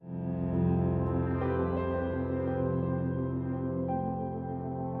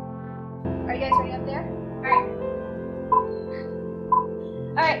you guys ready up there?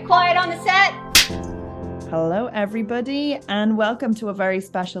 All right, quiet on the set. Hello, everybody, and welcome to a very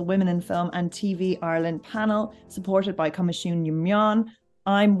special Women in Film and TV Ireland panel supported by Comisiún Nimán.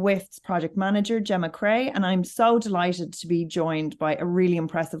 I'm WIFT's project manager, Gemma Cray, and I'm so delighted to be joined by a really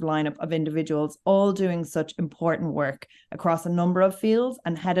impressive lineup of individuals, all doing such important work across a number of fields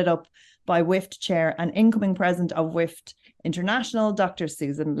and headed up by WIFT Chair and incoming President of WIFT International, Dr.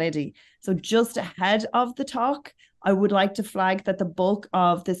 Susan Liddy. So just ahead of the talk, I would like to flag that the bulk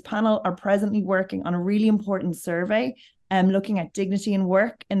of this panel are presently working on a really important survey looking at dignity in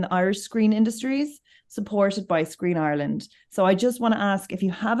work in the Irish screen industries, supported by Screen Ireland. So I just want to ask, if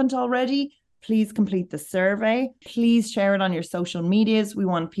you haven't already, please complete the survey. Please share it on your social medias. We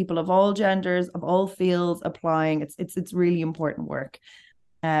want people of all genders, of all fields applying. It's really important work.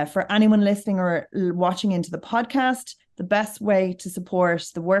 For anyone listening or watching into the podcast, the best way to support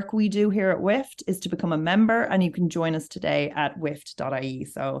the work we do here at WIFT is to become a member, and you can join us today at wift.ie.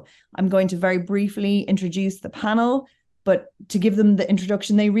 So I'm going to very briefly introduce the panel, but to give them the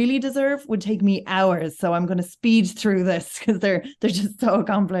introduction they really deserve would take me hours. So I'm going to speed through this because they're just so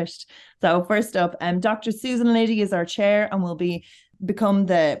accomplished. So first up, Dr. Susan Liddy is our chair and will become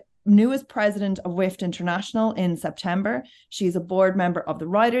the newest president of WIFT International in September. She's a board member of the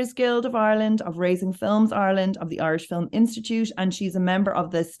Writers Guild of Ireland, of Raising Films Ireland, of the Irish Film Institute, and she's a member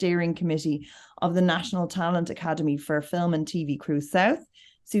of the steering committee of the National Talent Academy for Film and TV Crew South.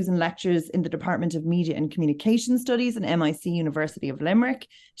 Susan lectures in the Department of Media and Communication Studies at MIC University of Limerick.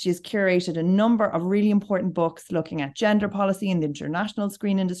 She has curated a number of really important books looking at gender policy in the international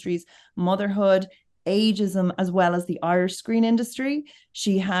screen industries, motherhood, ageism, as well as the Irish screen industry.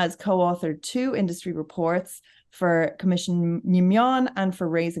 She has co-authored 2 industry reports for Comisiún Nimán and for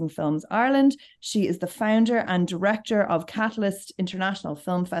Raising Films Ireland. She is the founder and director of Catalyst International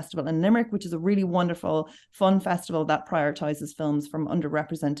Film Festival in Limerick, which is a really wonderful, fun festival that prioritises films from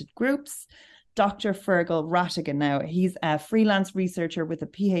underrepresented groups. Dr. Fergal Rattigan now, he's a freelance researcher with a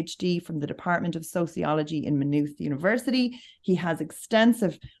PhD from the Department of Sociology in Maynooth University. He has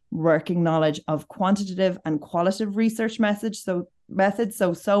extensive working knowledge of quantitative and qualitative research methods,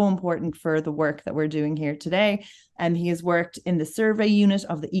 so important for the work that we're doing here today. And he has worked in the survey unit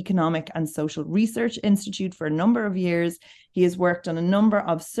of the Economic and Social Research Institute for a number of years. He has worked on a number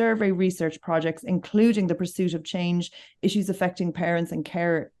of survey research projects, including the pursuit of change, issues affecting parents and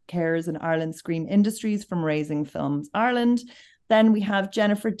carers in Ireland's screen industries from Raising Films Ireland. Then we have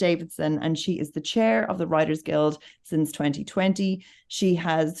Jennifer Davidson, and she is the chair of the Writers Guild since 2020. She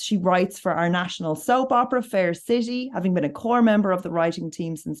writes for our national soap opera, Fair City, having been a core member of the writing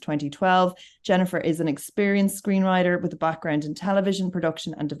team since 2012. Jennifer is an experienced screenwriter with a background in television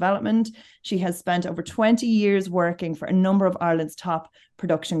production and development. She has spent over 20 years working for a number of Ireland's top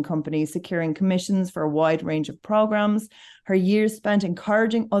production companies, securing commissions for a wide range of programs. Her years spent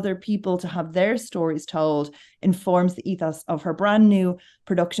encouraging other people to have their stories told informs the ethos of her brand new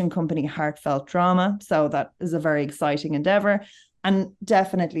production company, Heartfelt Drama. So that is a very exciting endeavour. And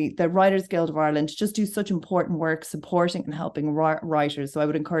definitely the Writers Guild of Ireland just do such important work supporting and helping writers. So I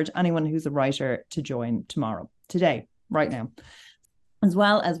would encourage anyone who's a writer to join today, right now. As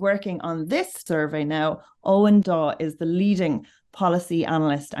well as working on this survey now, Owen Daw is the leading policy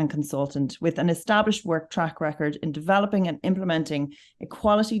analyst and consultant with an established work track record in developing and implementing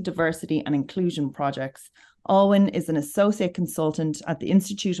equality, diversity and inclusion projects. Owen is an associate consultant at the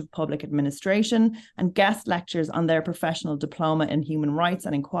Institute of Public Administration and guest lectures on their professional diploma in human rights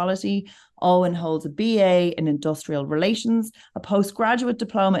and equality. Owen holds a BA in industrial relations, a postgraduate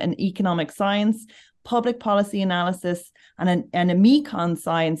diploma in economic science, public policy analysis, and a MECON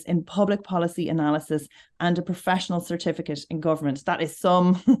science in public policy analysis, and a professional certificate in government. That is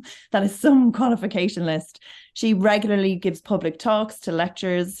some qualification list. She regularly gives public talks to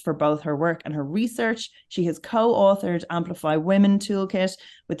lecturers for both her work and her research. She has co-authored Amplify Women Toolkit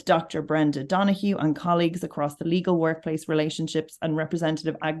with Dr. Brenda Donoghue and colleagues across the legal workplace relationships and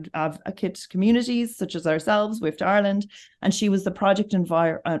representative advocate communities such as ourselves, WIFT Ireland. And she was the project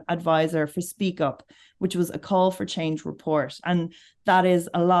advisor for Speak Up, which was a call for change report. And that is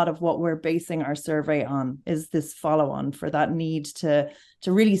a lot of what we're basing our survey on, is this follow-on for that need to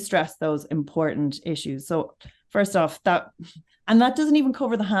really stress those important issues. So first off, that doesn't even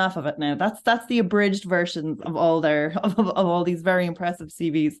cover the half of it now. That's the abridged version of all these very impressive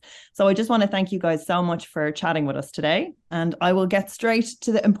CVs. So I just want to thank you guys so much for chatting with us today, and I will get straight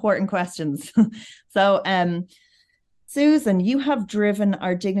to the important questions. So Susan, you have driven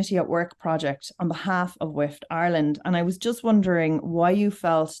our Dignity at Work project on behalf of WIFT Ireland, and I was just wondering why you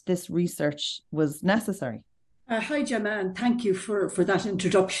felt this research was necessary. Hi, Gemma, and thank you for that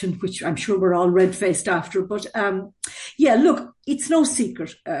introduction, which I'm sure we're all red-faced after. But yeah, look, it's no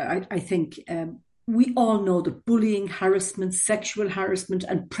secret, I think. We all know that bullying, harassment, sexual harassment,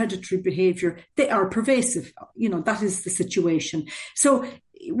 and predatory behaviour, they are pervasive. That is the situation. So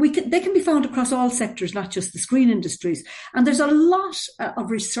they can be found across all sectors, not just the screen industries. And there's a lot of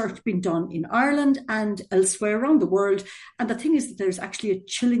research being done in Ireland and elsewhere around the world. And the thing is that there's actually a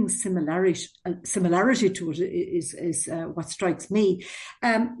chilling similarity to it is what strikes me.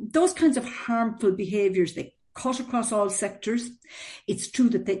 Those kinds of harmful behaviours, they cut across all sectors. It's true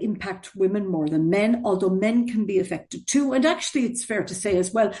that they impact women more than men, although men can be affected too. And actually, it's fair to say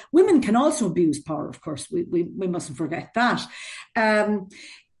as well, women can also abuse power, of course. We mustn't forget that.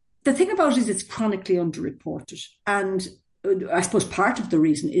 The thing about it is it's chronically underreported. And I suppose part of the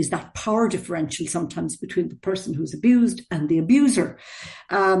reason is that power differential sometimes between the person who's abused and the abuser.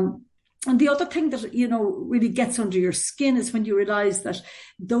 And the other thing that, really gets under your skin is when you realize that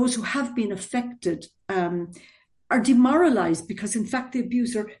those who have been affected are demoralized because, in fact, the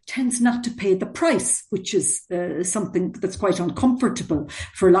abuser tends not to pay the price, which is something that's quite uncomfortable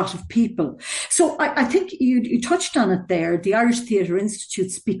for a lot of people. So I think you touched on it there. The Irish Theatre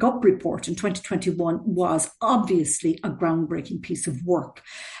Institute Speak Up report in 2021 was obviously a groundbreaking piece of work.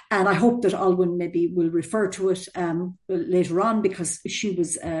 And I hope that Alwyn maybe will refer to it later on because she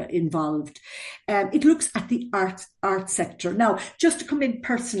was involved. It looks at the art sector. Now, just to come in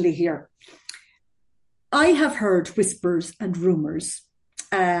personally here, I have heard whispers and rumours,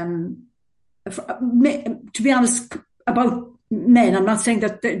 to be honest, about men. I'm not saying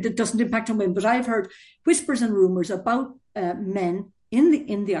that doesn't impact on women, but I've heard whispers and rumours about men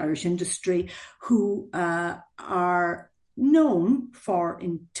in the Irish industry who are known for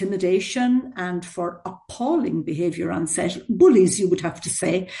intimidation and for appalling behaviour on set, bullies, you would have to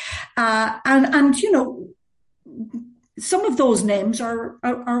say, and some of those names are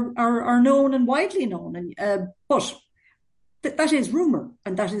known and widely known, but that is rumour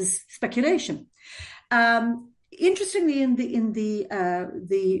and that is speculation. Interestingly, in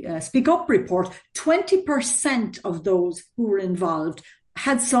the Speak Up report, 20% of those who were involved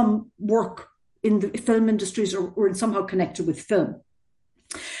had some work in the film industries or were somehow connected with film.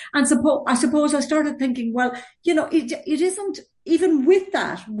 And I suppose I started thinking, well, it isn't, even with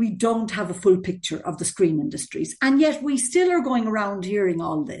that, we don't have a full picture of the screen industries. And yet we still are going around hearing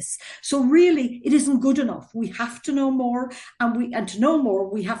all this. So really, it isn't good enough. We have to know more. And to know more,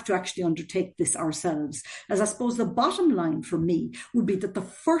 we have to actually undertake this ourselves. As I suppose the bottom line for me would be that the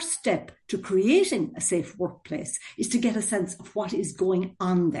first step to creating a safe workplace is to get a sense of what is going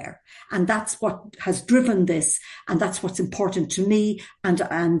on there. And that's what has driven this. And that's what's important to me and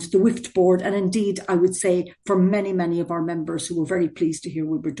the WIFT board. And indeed, I would say for many, many of our members who were very pleased to hear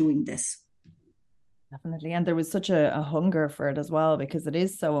we were doing this. Definitely. And there was such a hunger for it as well, because it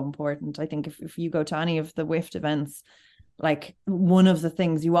is so important. I think if you go to any of the WIFT events, like one of the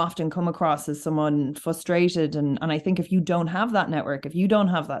things you often come across is someone frustrated. And I think if you don't have that network, if you don't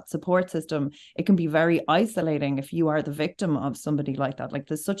have that support system, it can be very isolating if you are the victim of somebody like that. Like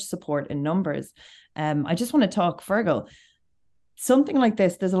there's such support in numbers. I just want to talk, Fergal, something like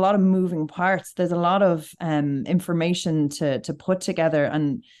this, there's a lot of moving parts. There's a lot of information to put together.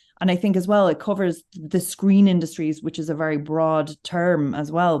 And I think as well, it covers the screen industries, which is a very broad term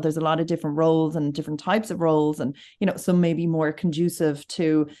as well. There's a lot of different roles and different types of roles. And, some may be more conducive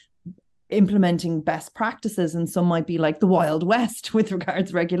to implementing best practices. And some might be like the Wild West with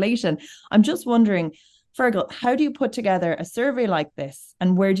regards to regulation. I'm just wondering, Fergal, how do you put together a survey like this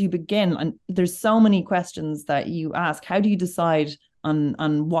and where do you begin? And there's so many questions that you ask. How do you decide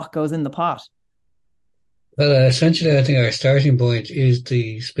on what goes in the pot? Well, essentially, I think our starting point is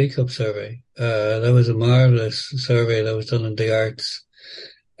the Speak Up survey. That was a marvellous survey that was done in the arts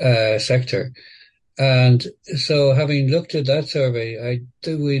sector. And so having looked at that survey,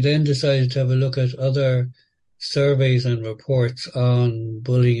 we then decided to have a look at other surveys and reports on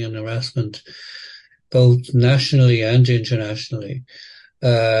bullying and harassment, both nationally and internationally.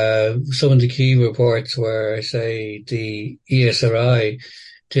 Some of the key reports were, say, the ESRI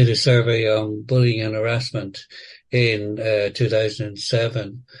did a survey on bullying and harassment in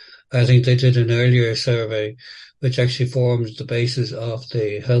 2007. I think they did an earlier survey, which actually forms the basis of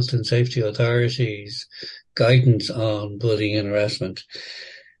the Health and Safety Authority's guidance on bullying and harassment.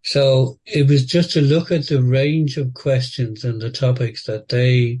 So it was just to look at the range of questions and the topics that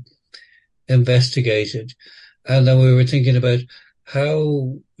they investigated. And then we were thinking about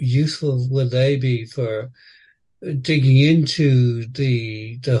how useful would they be for digging into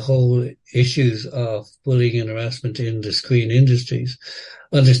the whole issues of bullying and harassment in the screen industries,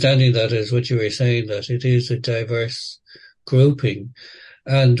 understanding that, as what you were saying, that it is a diverse grouping,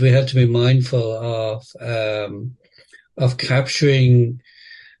 and we had to be mindful of capturing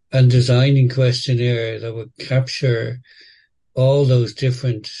and designing questionnaire that would capture all those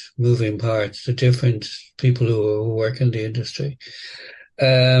different moving parts, the different people who work in the industry.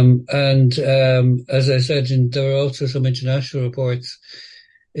 As I said, there are also some international reports,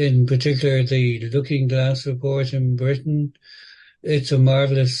 in particular the Looking Glass report in Britain. It's a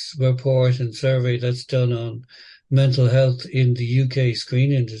marvellous report and survey that's done on mental health in the UK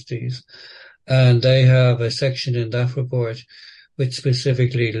screen industries. And they have a section in that report which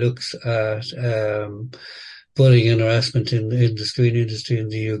specifically looks at bullying and harassment in the screen industry in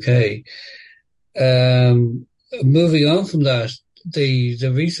the UK. Moving on from that, the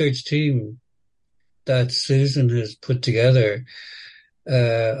research team that Susan has put together,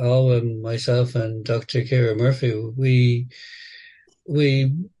 Alwyn, myself, and Dr. Ciara Murphy,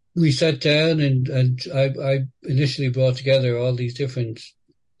 we sat down and I initially brought together all these different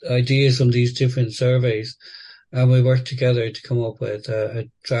ideas from these different surveys, and we worked together to come up with a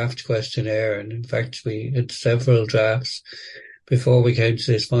draft questionnaire. And in fact, we had several drafts before we came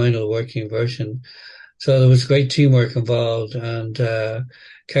to this final working version. So there was great teamwork involved and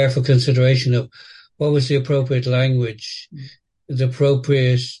careful consideration of what was the appropriate language, the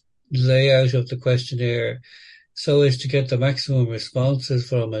appropriate layout of the questionnaire, so as to get the maximum responses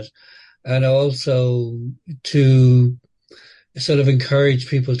from it, and also to sort of encourage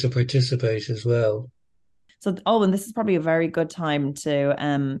people to participate as well. So, Alwyn, this is probably a very good time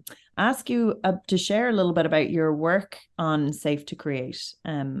to ask you to share a little bit about your work on Safe to Create,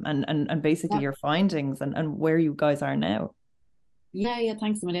 and basically your findings and where you guys are now. Yeah,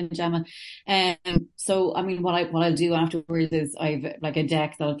 thanks a million, Gemma. So I mean, what I'll do afterwards is I've like a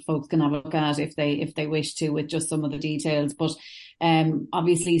deck that folks can have a look at if they wish to, with just some of the details. But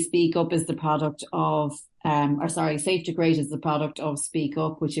obviously Speak Up is the product of Safe to Create is the product of Speak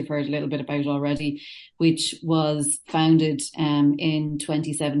Up, which you've heard a little bit about already, which was founded in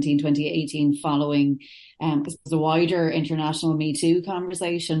 2017, 2018, following it was a wider international Me Too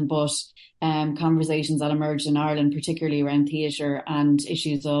conversation, but conversations that emerged in Ireland, particularly around theatre and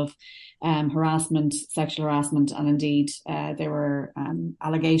issues of harassment, sexual harassment, and indeed there were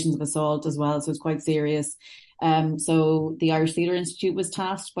allegations of assault as well, so it's quite serious. So the Irish Theatre Institute was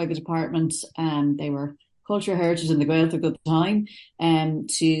tasked by the department, they were Culture, Heritage and the Gaeltacht at the time,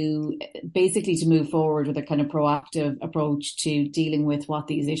 to move forward with a kind of proactive approach to dealing with what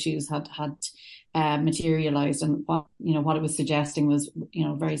these issues had materialised, and what it was suggesting was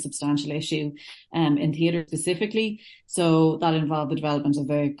a very substantial issue in theatre specifically. So that involved the development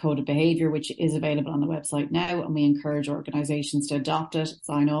of a code of behaviour, which is available on the website now, and we encourage organisations to adopt it,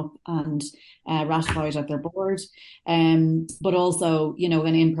 sign up and ratify it at their board. But also, in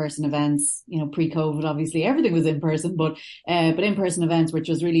in-person events, pre-COVID, obviously everything was in person, but in-person events, which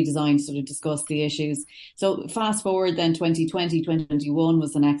was really designed to sort of discuss the issues. So fast forward then 2020, 2021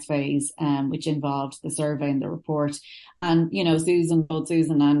 was the next phase, which involved the survey and the report. And, both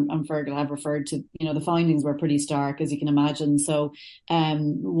Susan and Fergal have referred to, the findings were pretty stark, as you can imagine. So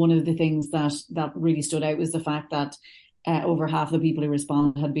one of the things that really stood out was the fact that over half the people who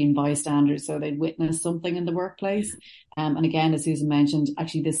responded had been bystanders, so they'd witnessed something in the workplace. And again, as Susan mentioned,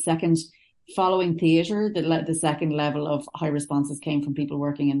 actually the second, following theatre, the second level of high responses came from people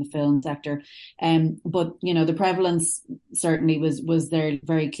working in the film sector. But, the prevalence certainly was there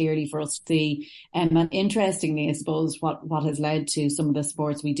very clearly for us to see. And interestingly, I suppose what has led to some of the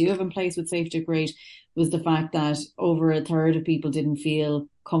supports we do have in place with Safe to Create was the fact that over a third of people didn't feel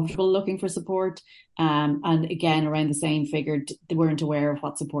comfortable looking for support. And again, around the same figure, they weren't aware of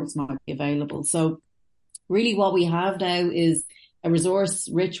what supports might be available. So really what we have now is a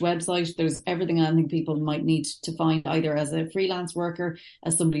resource-rich website. There's everything I think people might need to find, either as a freelance worker,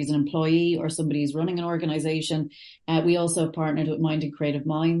 as somebody who's an employee, or somebody who's running an organisation. We also have partnered with Minded Creative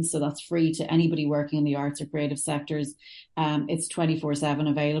Minds, so that's free to anybody working in the arts or creative sectors. It's 24/7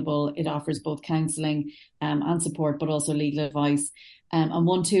 available. It offers both counselling and support, but also legal advice. And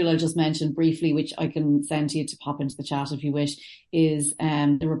one tool I'll just mention briefly, which I can send to you to pop into the chat if you wish, is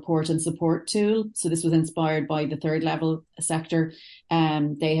the report and support tool. So this was inspired by the third level sector.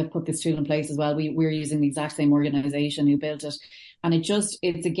 They have put this tool in place as well. We're using the exact same organisation who built it. And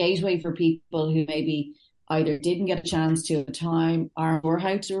it's a gateway for people who maybe either didn't get a chance to at the time or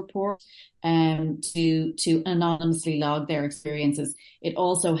how to report, to anonymously log their experiences. It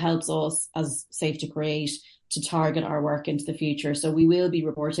also helps us as Safe to Create to target our work into the future. So we will be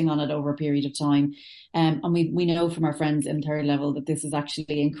reporting on it over a period of time. And we know from our friends in third level that this has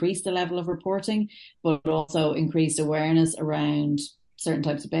actually increased the level of reporting, but also increased awareness around certain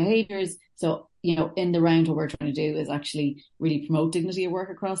types of behaviours. So, in the round, what we're trying to do is actually really promote dignity of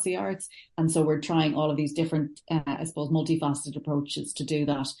work across the arts. And so we're trying all of these different, I suppose, multifaceted approaches to do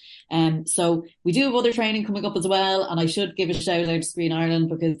that. So we do have other training coming up as well. And I should give a shout out to Screen Ireland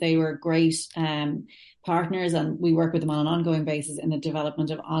because they were great partners, and we work with them on an ongoing basis in the development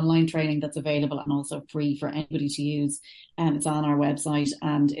of online training that's available and also free for anybody to use. It's on our website,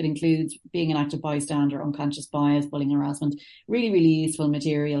 and it includes being an active bystander, unconscious bias, bullying, harassment, really, really useful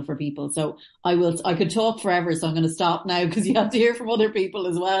material for people. So I could talk forever, so I'm going to stop now because you have to hear from other people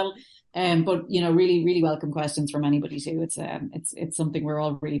as well. But really, really welcome questions from anybody too. It's something we're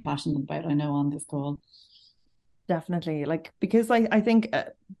all really passionate about, I know, on this call. Definitely, because I think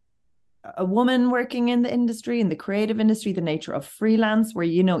a woman working in the industry, in the creative industry, the nature of freelance, where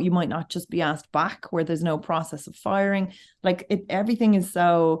you might not just be asked back, where there's no process of firing, everything is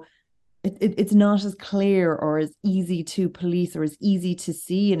so it's not as clear or as easy to police or as easy to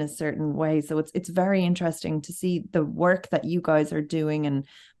see in a certain way. So it's very interesting to see the work that you guys are doing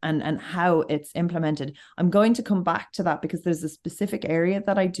and how it's implemented. I'm going to come back to that because there's a specific area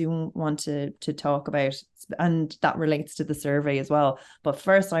that I do want to talk about, and that relates to the survey as well. But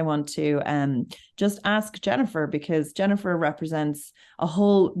first I want to just ask Jennifer, because Jennifer represents a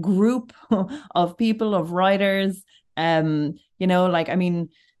whole group of people, of writers,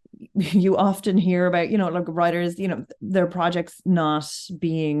 you often hear about, writers, their projects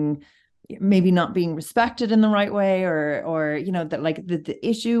maybe not being respected in the right way, or that the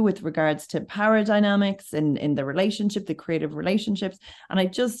issue with regards to power dynamics in the relationship, the creative relationships. And I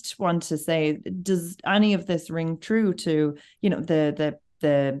just want to say, does any of this ring true to, the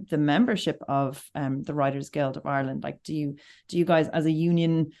membership of the Writers Guild of Ireland? Do you guys as a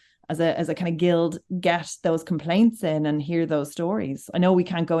union, as a kind of guild, get those complaints in and hear those stories? I know we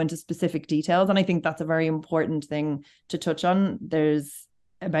can't go into specific details, and I think that's a very important thing to touch on. There's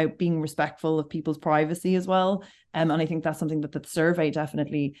about being respectful of people's privacy as well. And I think that's something that the survey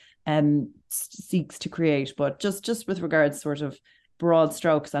definitely seeks to create. But just with regards sort of broad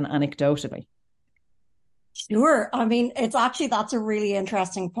strokes and anecdotally. Sure. I mean, that's a really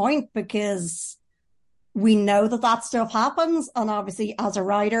interesting point, because we know that stuff happens. And obviously, as a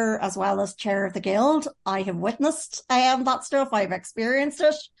writer, as well as chair of the guild, I have witnessed that stuff. I've experienced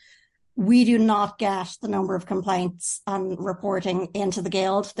it. We do not get the number of complaints and reporting into the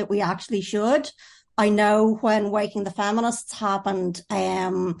guild that we actually should. I know when Waking the Feminists happened,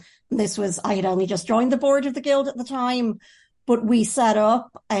 I had only just joined the board of the guild at the time, but we set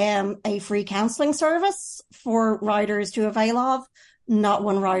up a free counselling service for writers to avail of. Not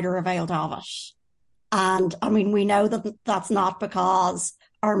one writer availed of it. And I mean, we know that that's not because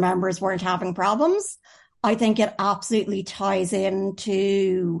our members weren't having problems. I think it absolutely ties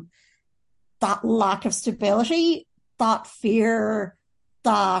into that lack of stability, that fear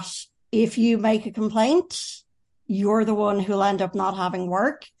that if you make a complaint, you're the one who'll end up not having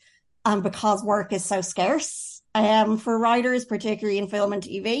work. And because work is so scarce for writers, particularly in film and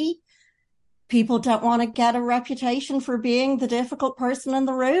TV, people don't want to get a reputation for being the difficult person in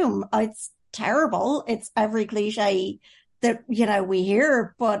the room. It's terrible. It's every cliche that, we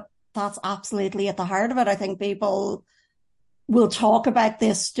hear, but that's absolutely at the heart of it. I think people will talk about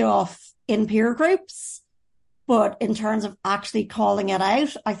this stuff in peer groups, but in terms of actually calling it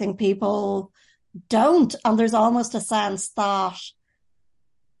out, I think people don't. And there's almost a sense that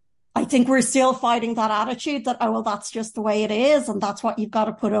I think we're still fighting that attitude that, oh, well, that's just the way it is. And that's what you've got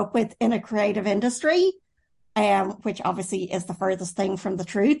to put up with in a creative industry. Which obviously is the furthest thing from the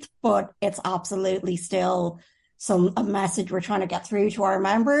truth, but it's absolutely still a message we're trying to get through to our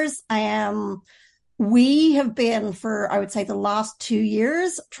members. We have been, for, I would say, the last 2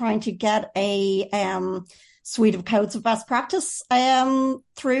 years, trying to get a suite of codes of best practice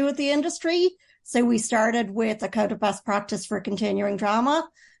through the industry. So we started with a code of best practice for continuing drama.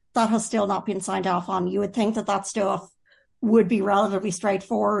 That has still not been signed off on. You would think that stuff would be relatively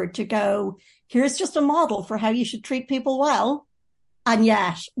straightforward to go, here's just a model for how you should treat people well. And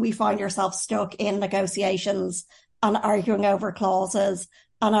yet we find ourselves stuck in negotiations and arguing over clauses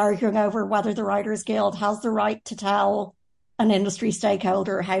and arguing over whether the Writers Guild has the right to tell an industry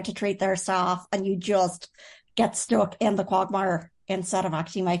stakeholder how to treat their staff. And you just get stuck in the quagmire instead of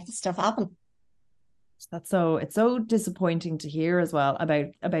actually making stuff happen. It's so disappointing to hear as well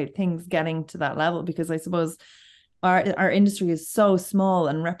about things getting to that level, because I suppose our industry is so small,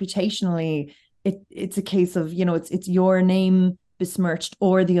 and reputationally it's a case of, it's your name besmirched,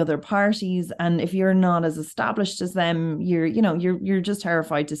 or the other parties. And if you're not as established as them, you're just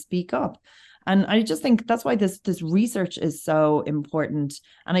terrified to speak up. And I just think that's why this research is so important.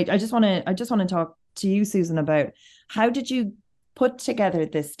 And I just want to talk to you, Susan, about how did you put together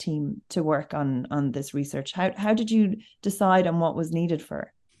this team to work on this research? How did you decide on what was needed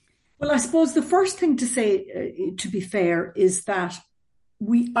for? Well, I suppose the first thing to say, to be fair, is that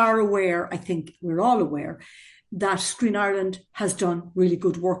we are aware, I think we're all aware, that Screen Ireland has done really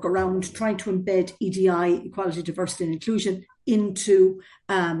good work around trying to embed EDI, equality, diversity and inclusion, into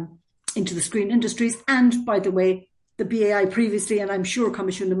the screen industries. And by the way, the BAI previously, and I'm sure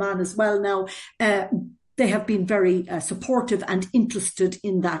Coimisiún na Meán as well now, they have been very supportive and interested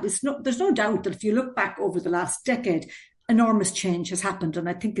in that. There's no doubt that if you look back over the last decade, enormous change has happened. And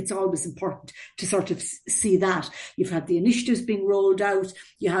I think it's always important to sort of see that. You've had the initiatives being rolled out.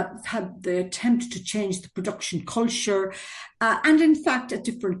 You have had the attempt to change the production culture. And in fact, at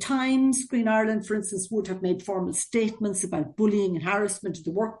different times, Screen Ireland, for instance, would have made formal statements about bullying and harassment in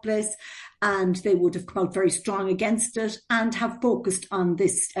the workplace. And they would have come out very strong against it and have focused on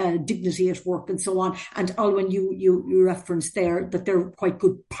this dignity at work and so on. And Alwyn, you referenced there that they're quite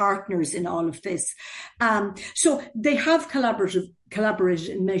good partners in all of this. So they have collaborated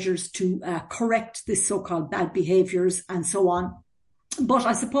in measures to correct this so-called bad behaviours and so on. But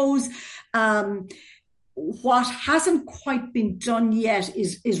I suppose what hasn't quite been done yet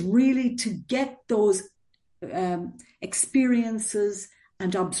is really to get those experiences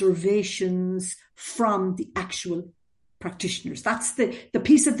and observations from the actual practitioners. That's the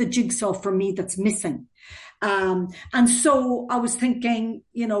piece of the jigsaw for me that's missing. And so I was thinking,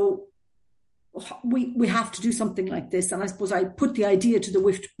 we have to do something like this. And I suppose I put the idea to the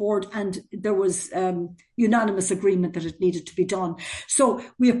WIFT board, and there was unanimous agreement that it needed to be done. So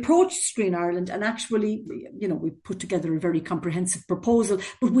we approached Screen Ireland, and actually, we put together a very comprehensive proposal,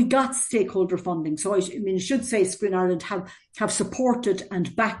 but we got stakeholder funding. So I should say Screen Ireland have supported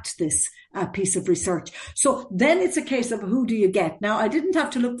and backed this piece of research. So then it's a case of who do you get? Now, I didn't have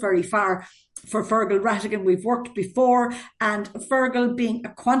to look very far for Fergal Rattigan. We've worked before, and Fergal, being a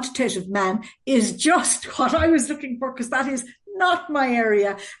quantitative man, is just what I was looking for, because that is not my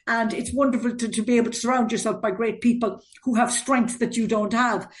area. And it's wonderful to be able to surround yourself by great people who have strengths that you don't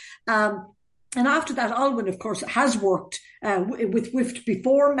have. And after that, Alwyn, of course, has worked with WIFT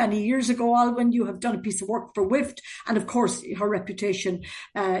before. Many years ago, Alwyn, you have done a piece of work for WIFT. And of course, her reputation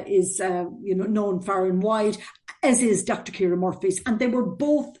is known far and wide, as is Dr. Ciara Murphy's. And they were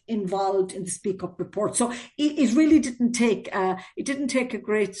both involved in the Speak Up report. So it really didn't take a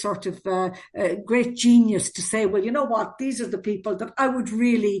great sort of great genius to say, well, you know what, these are the people that I would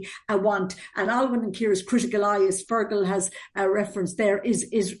really want. And Alwyn and Ciara's critical eye, as Fergal has referenced there, is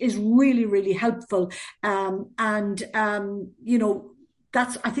really, really helpful. I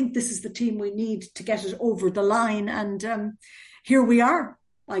think this is the team we need to get it over the line. And here we are,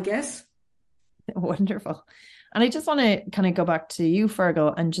 I guess. Wonderful. And I just want to kind of go back to you,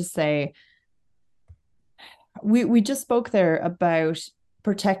 Fergal, and just say, we just spoke there about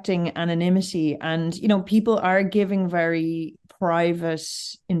protecting anonymity, and, people are giving very private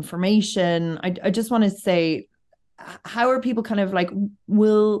information. I just want to say, how are people kind of like,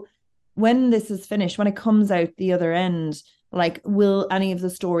 when this is finished, when it comes out the other end, like, will any of the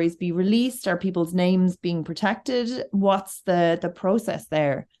stories be released? Are people's names being protected? What's the process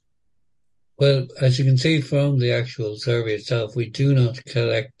there? Well, as you can see from the actual survey itself, we do not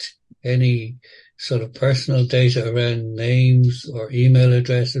collect any sort of personal data around names or email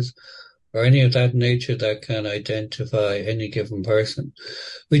addresses or any of that nature that can identify any given person.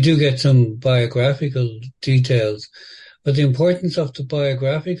 We do get some biographical details, but the importance of the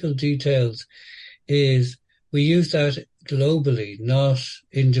biographical details is we use that globally, not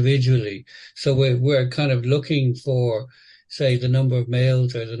individually. So we're kind of looking for, say, the number of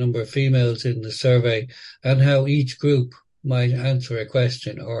males or the number of females in the survey, and how each group might answer a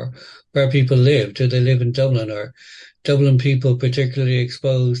question, or where people live. Do they live in Dublin? Or Dublin people particularly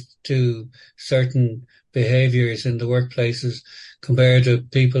exposed to certain behaviours in the workplaces compared to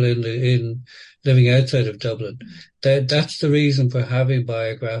people in living outside of Dublin? That's the reason for having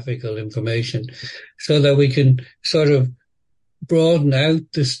biographical information, so that we can sort of broaden out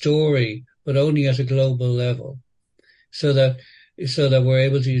the story, but only at a global level. So that we're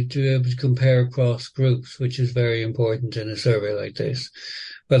able to compare across groups, which is very important in a survey like this.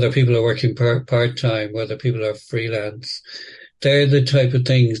 Whether people are working part-time, whether people are freelance, they're the type of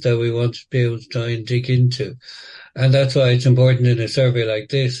things that we want to be able to try and dig into. And that's why it's important in a survey like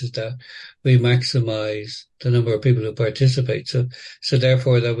this, is that we maximize the number of people who participate. So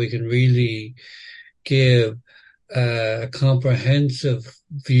therefore that we can really give a comprehensive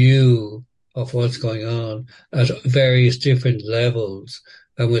view of what's going on at various different levels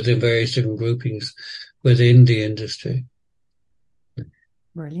and within various different groupings within the industry.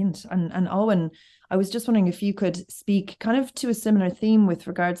 Brilliant. And Owen, I was just wondering if you could speak kind of to a similar theme with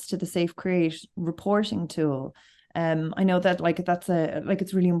regards to the Safe Create reporting tool. I know that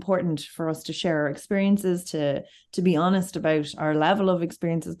it's really important for us to share our experiences, to be honest about our level of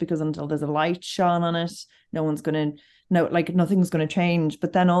experiences, because until there's a light shone on it, nothing's going to change.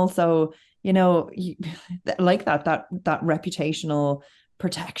 But then also, that reputational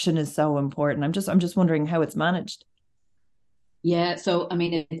protection is so important. I'm just wondering how it's managed. Yeah, so I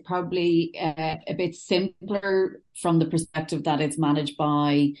mean, it's probably a bit simpler from the perspective that it's managed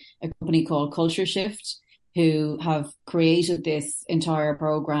by a company called Culture Shift, who have created this entire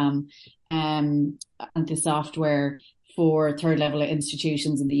program and the software for third level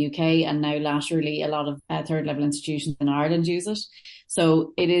institutions in the UK, and now laterally a lot of third level institutions in Ireland use it.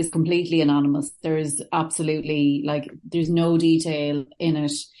 So it is completely anonymous. There's absolutely there's no detail in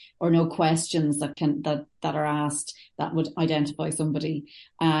it, or no questions that are asked that would identify somebody.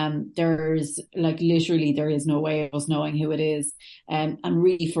 There's literally there is no way of us knowing who it is. And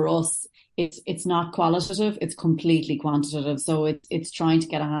really for us, it's not qualitative, it's completely quantitative. So it's trying to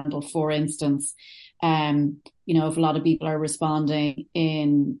get a handle. For instance, if a lot of people are responding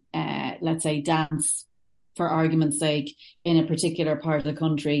in, let's say, dance, for argument's sake, in a particular part of the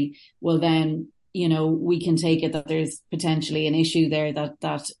country, well then, we can take it that there's potentially an issue there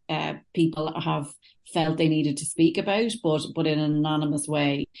that people have felt they needed to speak about, but in an anonymous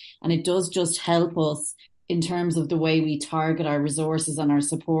way. And it does just help us in terms of the way we target our resources and our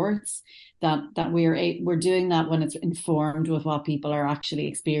supports, that we're doing that when it's informed with what people are actually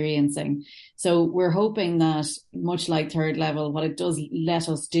experiencing. So we're hoping that, much like third level, what it does let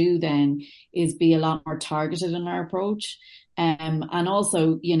us do then is be a lot more targeted in our approach. And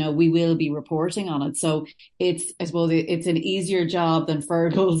also, we will be reporting on it. So I suppose it's an easier job than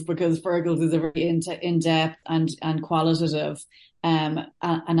Fergal's, because Fergal's is a very in-depth and qualitative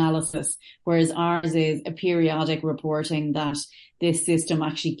analysis, whereas ours is a periodic reporting that this system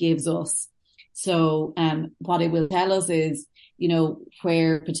actually gives us. So what it will tell us is,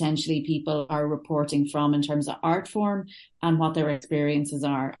 where potentially people are reporting from in terms of art form and what their experiences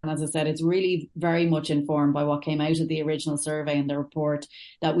are. And as I said, it's really very much informed by what came out of the original survey and the report,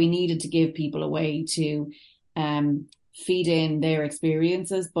 that we needed to give people a way to feed in their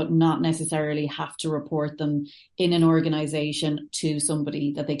experiences, but not necessarily have to report them in an organisation to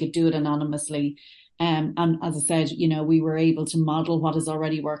somebody, that they could do it anonymously. And as I said, we were able to model what has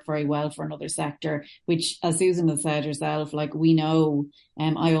already worked very well for another sector, which, as Susan has said herself, we know,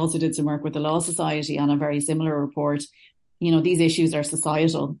 I also did some work with the Law Society on a very similar report. These issues are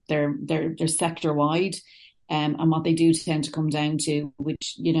societal, they're sector wide. And what they do tend to come down to,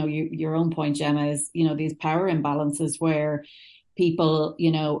 which, your own point, Gemma, is, these power imbalances where people,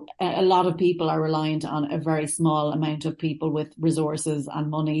 a lot of people are reliant on a very small amount of people with resources and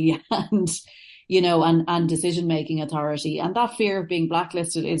money and, and decision-making authority. And that fear of being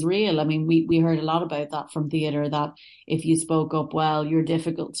blacklisted is real. I mean, we heard a lot about that from theatre, that if you spoke up, well, you're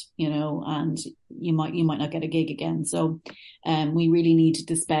difficult, and you might not get a gig again. So we really need to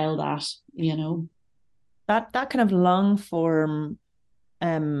dispel that, That kind of long form,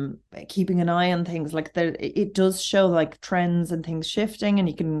 keeping an eye on things, it does show trends and things shifting, and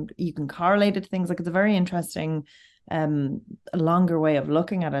you can correlate it to things. It's a very interesting, a longer way of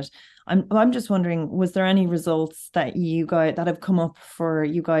looking at it. I'm just wondering, was there any results that you guys that have come up for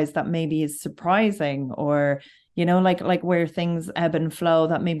you guys that maybe is surprising, or where things ebb and flow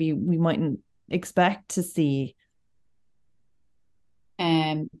that maybe we mightn't expect to see?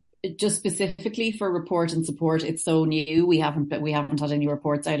 Just specifically for report and support, it's so new. We haven't had any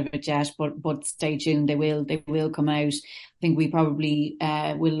reports out of it yet, but stay tuned. They will come out. I think we probably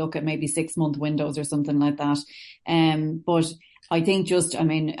will look at maybe 6-month windows or something like that. But I think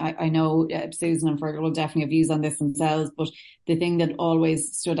I know Susan and Fergal will definitely have views on this themselves, but the thing that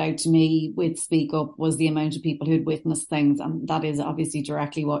always stood out to me with Speak Up was the amount of people who'd witnessed things. And that is obviously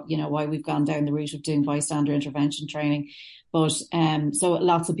directly why we've gone down the route of doing bystander intervention training. But so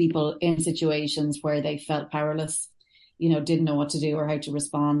lots of people in situations where they felt powerless, didn't know what to do or how to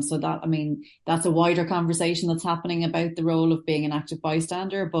respond. So that's a wider conversation that's happening about the role of being an active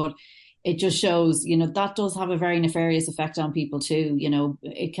bystander. But it just shows, that does have a very nefarious effect on people too.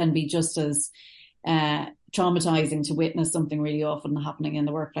 It can be just as traumatizing to witness something really often happening in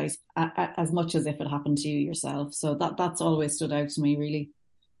the workplace as much as if it happened to you yourself. So that's always stood out to me, really.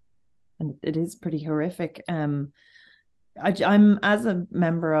 And it is pretty horrific. I'm as a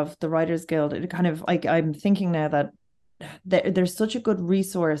member of the Writers Guild, it kind of like I'm thinking now that there's such a good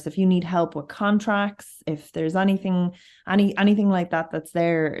resource if you need help with contracts, if there's anything like that, that's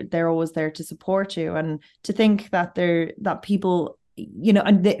there, they're always there to support you. And to think that that people, you know,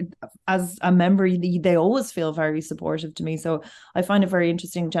 and as a member, they always feel very supportive to me. So I find it very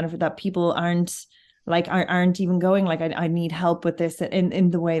interesting, Jennifer, that people aren't even going like, I need help with this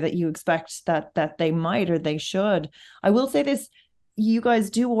in the way that you expect that they might or they should. I will say this, you guys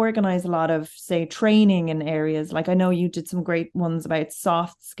do organize a lot of, say, training in areas. Like I know you did some great ones about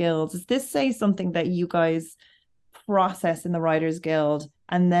soft skills. Is this, say, something that you guys process in the Writers Guild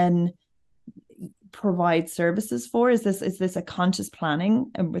and then provide services for? Is this a conscious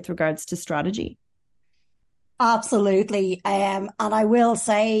planning with regards to strategy? Absolutely. And I will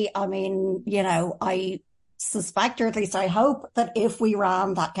say, I mean, you know, I suspect, or at least I hope, that if we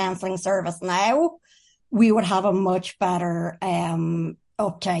ran that counselling service now, we would have a much better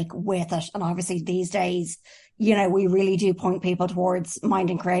uptake with it. And obviously these days, you know, we really do point people towards Mind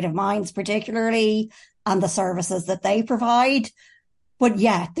and Creative Minds particularly, and the services that they provide. But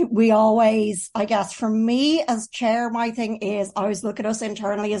yeah, we always, I guess for me as chair, my thing is I always look at us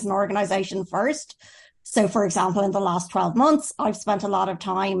internally as an organisation first. So, for example, in the last 12 months, I've spent a lot of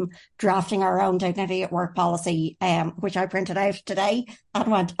time drafting our own dignity at work policy, which I printed out today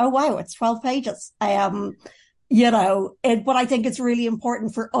and went, oh, wow, it's 12 pages. You know, but I think it's really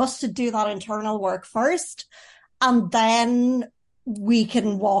important for us to do that internal work first. And then we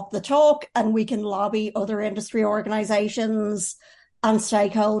can walk the talk and we can lobby other industry organizations and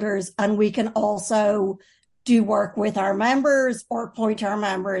stakeholders. And we can also do work with our members or point our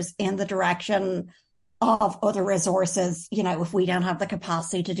members in the direction of other resources, you know, if we don't have the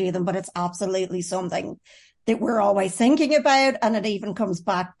capacity to do them. But it's absolutely something that we're always thinking about. And it even comes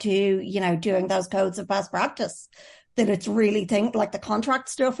back to, you know, doing those codes of best practice, that it's really like the contract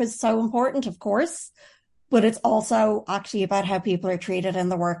stuff is so important, of course, but it's also actually about how people are treated in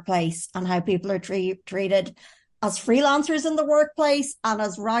the workplace and how people are treated as freelancers in the workplace and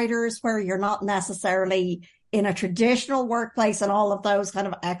as writers, where you're not necessarily in a traditional workplace, and all of those kind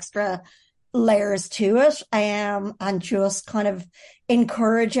of extra layers to it, and just kind of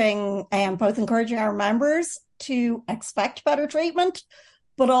encouraging our members to expect better treatment,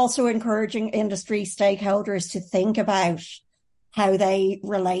 but also encouraging industry stakeholders to think about how they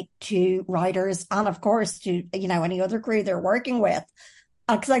relate to writers and, of course, to, you know, any other crew they're working with.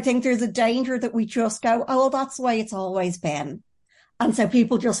 Because I think there's a danger that we just go, oh, well, that's the way it's always been. And so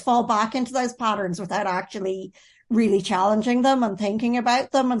people just fall back into those patterns without actually really challenging them and thinking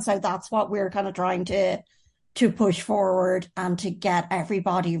about them. And so that's what we're kind of trying to push forward, and to get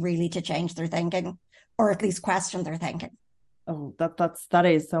everybody really to change their thinking, or at least question their thinking. Oh, that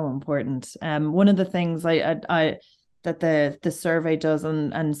is so important. One of the things I that the survey does,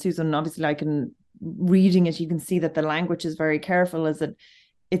 and Susan, obviously, like in reading it, you can see that the language is very careful, is that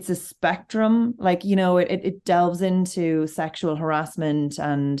it's a spectrum. Like, you know, it delves into sexual harassment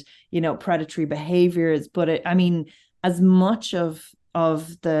and, you know, predatory behaviors. But I mean, as much of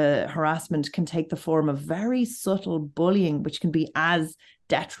the harassment can take the form of very subtle bullying, which can be as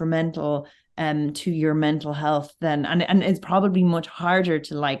detrimental to your mental health then, and it's probably much harder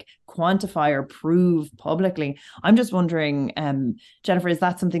to like quantify or prove publicly. I'm just wondering, Jennifer, is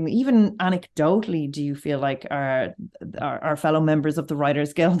that something that even anecdotally do you feel like our fellow members of the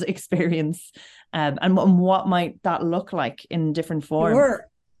Writers Guild experience, and what might that look like in different forms? Sure.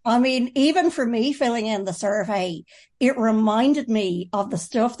 I mean, even for me filling in the survey, it reminded me of the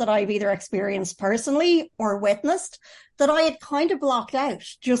stuff that I've either experienced personally or witnessed that I had kind of blocked out,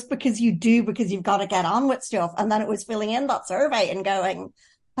 just because you've got to get on with stuff. And then it was filling in that survey and going,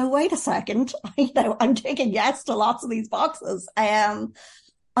 oh, wait a second, I'm taking yes to lots of these boxes.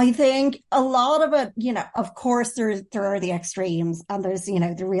 I think a lot of it, you know, of course there are the extremes, and there's, you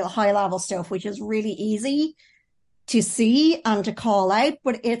know, the real high level stuff, which is really easy to see and to call out,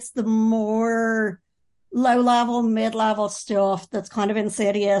 but it's the more low level, mid level stuff that's kind of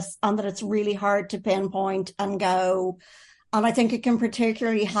insidious, and that it's really hard to pinpoint and go. And I think it can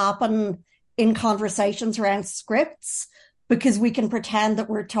particularly happen in conversations around scripts, because we can pretend that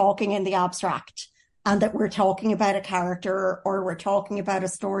we're talking in the abstract and that we're talking about a character or we're talking about a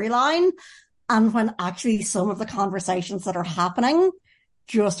storyline. And when actually some of the conversations that are happening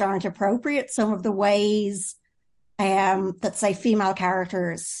just aren't appropriate. Some of the ways that, say, female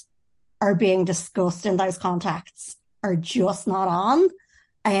characters are being discussed in those contexts are just not on.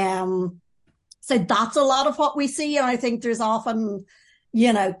 So that's a lot of what we see. And I think there's often,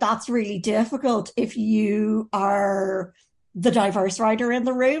 you know, that's really difficult if you are the diverse writer in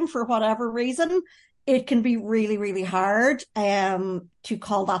the room for whatever reason. it can be really, really hard to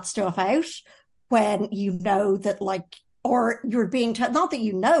call that stuff out when you know that, like, or you're being told, not that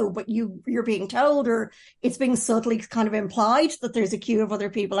you know, but you're being told, or it's being subtly kind of implied that there's a queue of other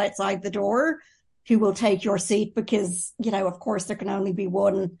people outside the door who will take your seat because, you know, of course there can only be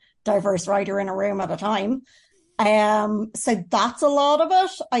one diverse writer in a room at a time. So that's a lot of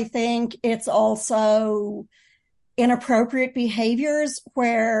it. I think it's also inappropriate behaviors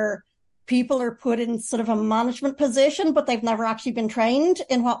where people are put in sort of a management position, but they've never actually been trained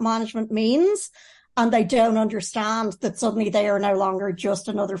in what management means. And they don't understand that suddenly they are no longer just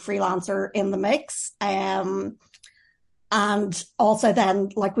another freelancer in the mix. And also then,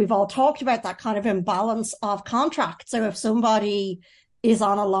 like we've all talked about, that kind of imbalance of contract. So if somebody is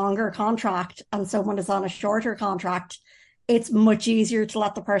on a longer contract and someone is on a shorter contract, it's much easier to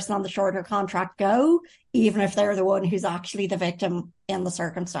let the person on the shorter contract go, even if they're the one who's actually the victim in the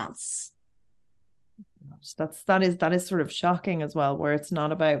circumstance. That is sort of shocking as well, where it's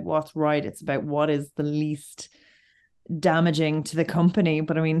not about what's right, it's about what is the least damaging to the company.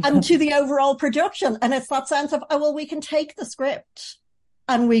 But I mean, and to the overall production. And it's that sense of, oh, well, we can take the script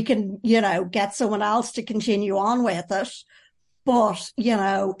and we can, you know, get someone else to continue on with it. But, you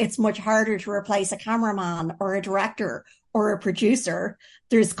know, it's much harder to replace a cameraman or a director or a producer.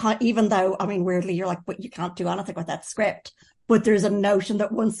 There's, even though, I mean, weirdly, you're like, but you can't do anything with that script. But there's a notion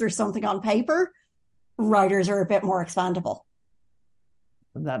that once there's something on paper, writers are a bit more expandable.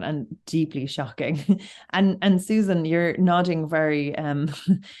 That, and deeply shocking. And Susan, you're nodding very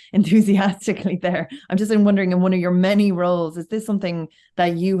enthusiastically there. I'm just wondering, in one of your many roles, is this something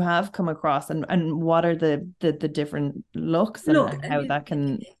that you have come across, and what are the different looks and how that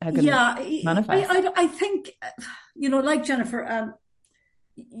can manifest? I think, you know, like Jennifer,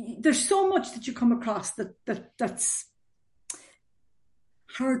 there's so much that you come across that's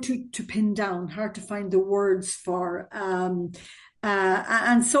hard to pin down, hard to find the words for.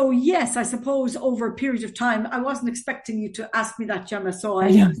 And so, yes, I suppose over a period of time, I wasn't expecting you to ask me that, Gemma. So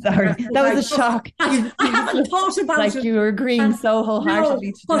I'm sorry, that was a shock. I haven't thought about it. Like you were agreeing so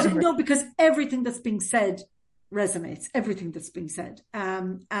wholeheartedly. No, because everything that's being said resonates. Everything that's being said,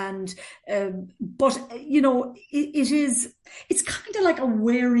 but you know, it's kind of like a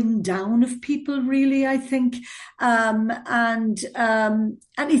wearing down of people, really. I think, and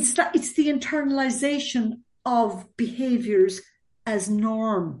it's the internalization of behaviors as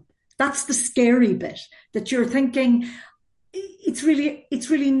norm. That's the scary bit, that you're thinking it's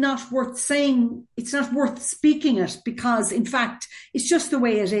really not worth saying, it's not worth speaking it, because in fact it's just the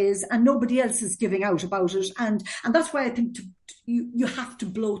way it is and nobody else is giving out about it, and that's why I think you have to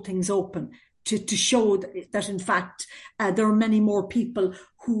blow things open to show that in fact there are many more people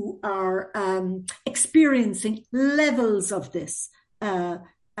who are experiencing levels of this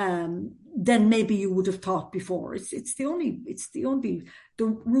than maybe you would have thought before. The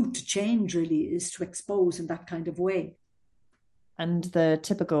route to change really is to expose in that kind of way. And the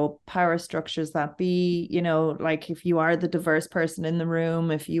typical power structures that be, you know, like if you are the diverse person in the room,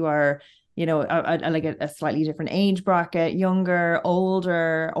 if you are, you know, like a slightly different age bracket, younger,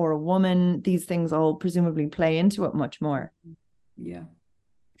 older, or a woman, these things all presumably play into it much more. Yeah,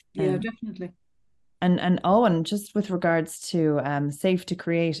 definitely. And just with regards to Safe to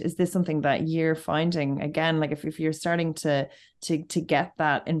Create, is this something that you're finding, again, like if you're starting to get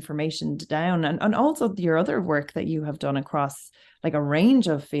that information down, and also your other work that you have done across like a range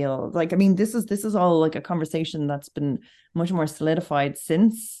of fields? Like, I mean, this is all like a conversation that's been much more solidified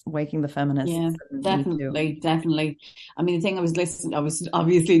since Waking the Feminists. Yeah, definitely. I mean, the thing I was listening, I was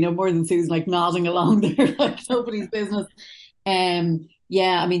obviously no more than Susan, like nodding along there, like nobody's business.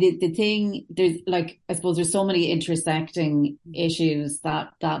 Yeah, I mean, the thing, there's like, I suppose there's so many intersecting issues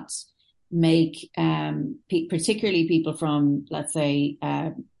that make particularly people from, let's say,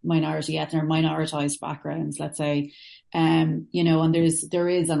 minority ethnic or minoritized backgrounds, let's say, you know, and there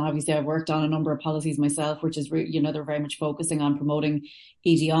is, and obviously I've worked on a number of policies myself, which is, you know, they're very much focusing on promoting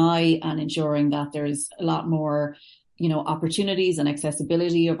EDI and ensuring that there's a lot more, you know, opportunities and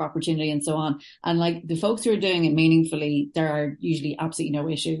accessibility of opportunity and so on. And like the folks who are doing it meaningfully, there are usually absolutely no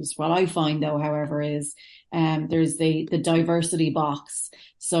issues. What I find though, however, is there's the diversity box.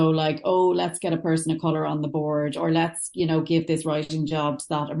 So like, oh, let's get a person of colour on the board, or let's, you know, give this writing job to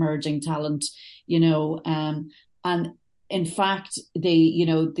that emerging talent, you know, and in fact,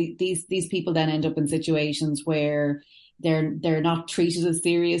 these people then end up in situations where they're not treated as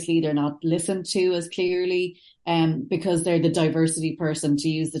seriously, they're not listened to as clearly, because they're the diversity person, to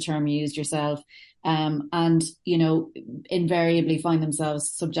use the term you used yourself. and, you know, invariably find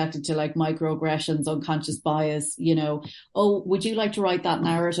themselves subjected to like microaggressions, unconscious bias, you know, oh, would you like to write that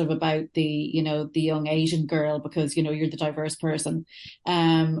narrative about the, you know, the young Asian girl because, you know, you're the diverse person.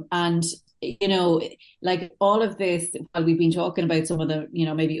 And, you know, like all of this, while we've been talking about some of the, you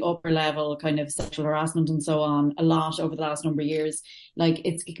know, maybe upper level kind of sexual harassment and so on a lot over the last number of years, like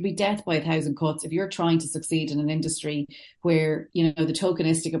it can be death by a thousand cuts. If you're trying to succeed in an industry where, you know, the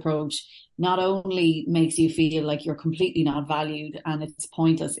tokenistic approach not only makes you feel like you're completely not valued and it's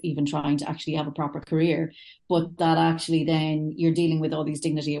pointless even trying to actually have a proper career, but that actually then you're dealing with all these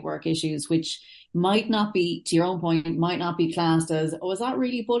dignity at work issues, which might not be, to your own point, might not be classed as, oh, is that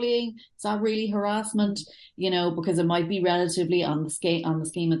really bullying? Is that really harassment? You know, because it might be relatively on the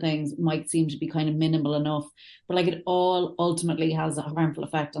scheme of things, might seem to be kind of minimal enough, but like it all ultimately has a harmful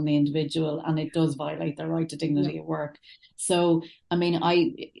effect on the individual and it does violate their right to dignity at work. So, I mean,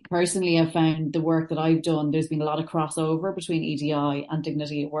 I personally have found the work that I've done, there's been a lot of crossover between EDI and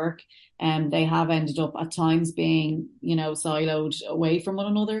dignity at work. And they have ended up at times being, you know, siloed away from one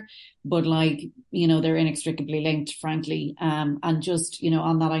another, but like, you know, they're inextricably linked, frankly. And just, you know,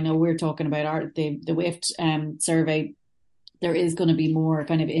 on that, I know we're talking about the WIFT survey. There is going to be more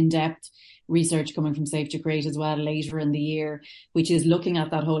kind of in-depth research coming from Safe to Create as well later in the year, which is looking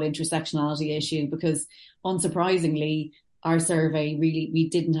at that whole intersectionality issue, because unsurprisingly, our survey really, we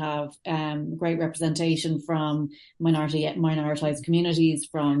didn't have great representation from minoritized communities,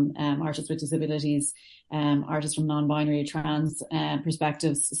 from artists with disabilities, artists from non-binary, trans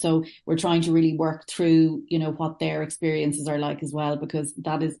perspectives. So we're trying to really work through, you know, what their experiences are like as well, because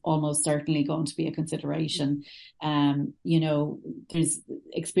that is almost certainly going to be a consideration. You know, there's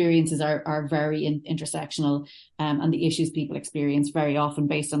experiences are very intersectional, and the issues people experience very often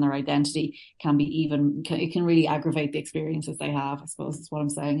based on their identity it can really aggravate the experiences they have, I suppose is what I'm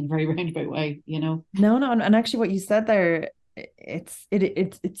saying in a very roundabout way, you know? No, and actually what you said there, it's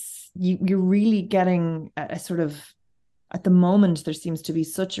you're really getting a sort of, at the moment, there seems to be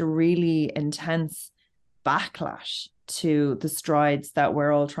such a really intense backlash to the strides that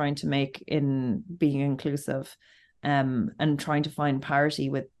we're all trying to make in being inclusive, and trying to find parity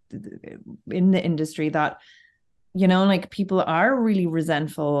in the industry, that, you know, like people are really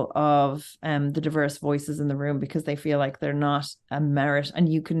resentful of the diverse voices in the room because they feel like they're not a merit, and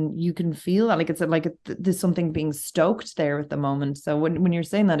you can feel that, like there's something being stoked there at the moment. So when you're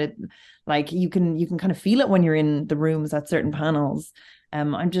saying that, it, like, you can kind of feel it when you're in the rooms at certain panels.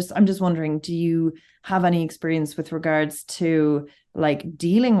 I'm just wondering, do you have any experience with regards to like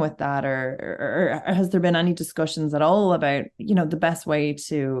dealing with that, or has there been any discussions at all about, you know, the best way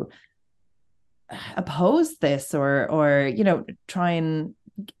to oppose this, or you know, try and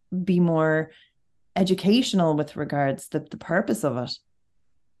be more educational with regards to the purpose of it?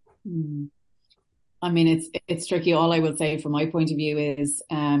 I mean, it's tricky. All I will say from my point of view is,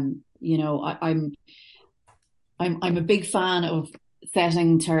 you know, I'm a big fan of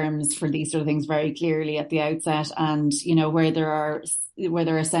setting terms for these sort of things very clearly at the outset, and you know, where there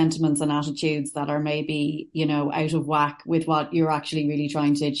are sentiments and attitudes that are maybe, you know, out of whack with what you're actually really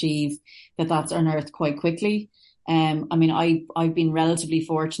trying to achieve, that's unearthed quite quickly. I mean, I've been relatively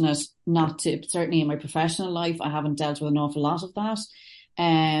fortunate not to, certainly in my professional life, I haven't dealt with an awful lot of that.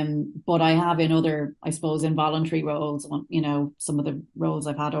 But I have in other, I suppose, involuntary roles, you know, some of the roles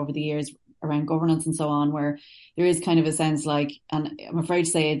I've had over the years around governance and so on, where there is kind of a sense like, and I'm afraid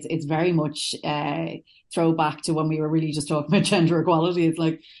to say it's very much throwback to when we were really just talking about gender equality. It's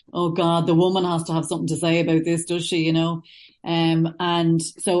like, oh God, the woman has to have something to say about this, does she, you know? And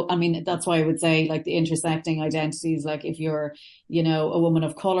so, I mean, that's why I would say like the intersecting identities, like if you're, you know, a woman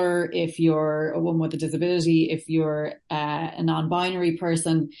of color, if you're a woman with a disability, if you're a non-binary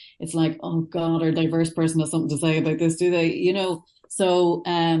person, it's like, oh God, our diverse person has something to say about this, do they? You know? So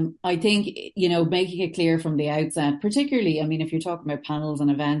I think, you know, making it clear from the outset, particularly, I mean, if you're talking about panels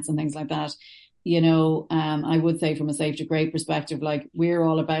and events and things like that, you know, I would say from a Safe to Create perspective, like we're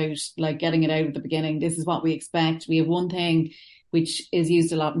all about like getting it out at the beginning. This is what we expect. We have one thing which is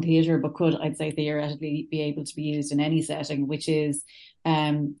used a lot in theatre, but could, I'd say, theoretically be able to be used in any setting, which is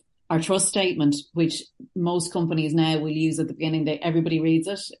our trust statement, which most companies now will use at the beginning. Everybody reads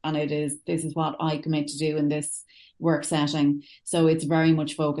it, and it is, this is what I commit to do in this work setting. So it's very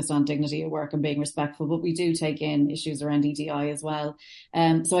much focused on dignity at work and being respectful, but we do take in issues around EDI as well.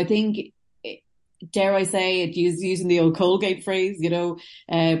 So I think, dare I say it, using the old Colgate phrase, you know,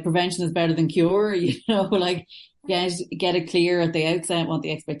 prevention is better than cure, you know, like get it clear at the outset what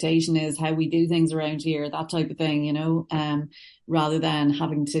the expectation is, how we do things around here, that type of thing, you know, rather than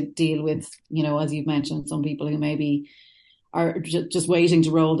having to deal with, you know, as you've mentioned, some people who maybe are just waiting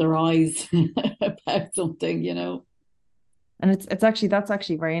to roll their eyes about something, you know. And that's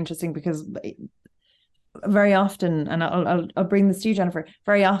actually very interesting, because very often, and I'll bring this to you, Jennifer.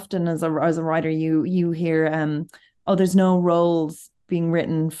 Very often, as a writer, you hear, oh, there's no roles being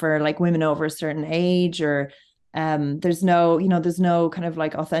written for like women over a certain age, or there's no kind of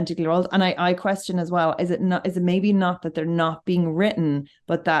like authentic roles. And I question as well, is it maybe not that they're not being written,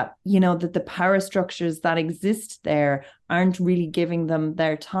 but that, that the power structures that exist there aren't really giving them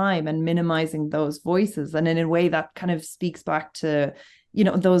their time and minimizing those voices, and in a way that kind of speaks back to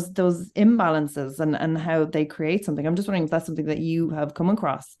those imbalances and how they create something. I'm just wondering if that's something that you have come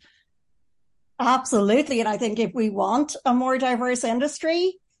across. Absolutely. And I think if we want a more diverse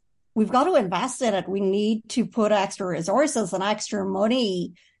industry, we've got to invest in it. We need to put extra resources and extra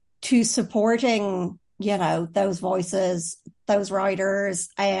money to supporting, those voices, those writers.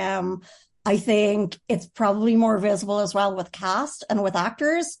 I think it's probably more visible as well with cast and with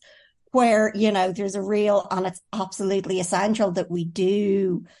actors, where, there's a real, and it's absolutely essential that we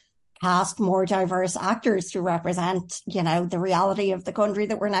do cast more diverse actors to represent, the reality of the country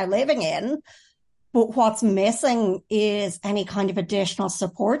that we're now living in. But what's missing is any kind of additional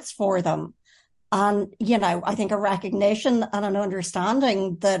supports for them. And, I think a recognition and an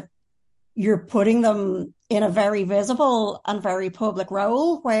understanding that you're putting them in a very visible and very public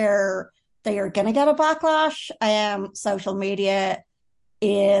role where they are going to get a backlash. Social media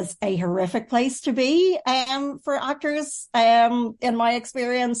is a horrific place to be for actors, in my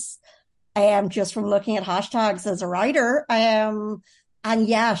experience, just from looking at hashtags as a writer. And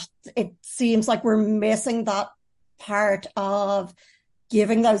yet it seems like we're missing that part of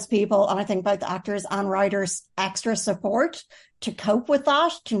giving those people, and I think both actors and writers, extra support to cope with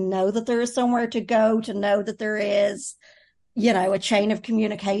that, to know that there is somewhere to go, to know that there is, a chain of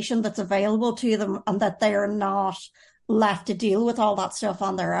communication that's available to them, and that they are not left to deal with all that stuff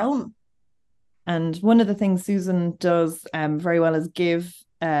on their own. And one of the things Susan does very well is give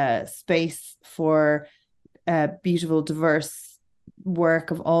space for beautiful, diverse work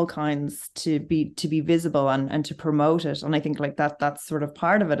of all kinds to be visible and to promote it. And I think like that's sort of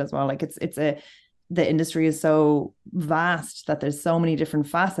part of it as well. Like the industry is so vast that there's so many different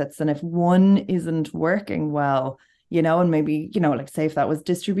facets, and if one isn't working well, and maybe, like say if that was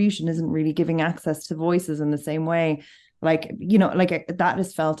distribution isn't really giving access to voices in the same way, that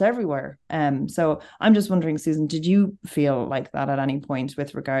is felt everywhere. So I'm just wondering, Susan, did you feel like that at any point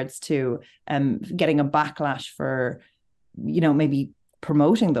with regards to getting a backlash for maybe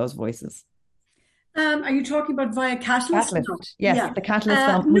promoting those voices? Are you talking about via Catalyst? Yes, yeah. The Catalyst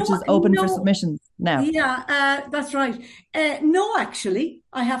film, which is open for submissions now. Yeah, that's right. No, actually,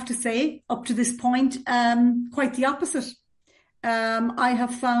 I have to say, up to this point, quite the opposite. I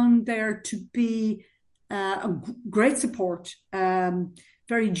have found there to be a great support,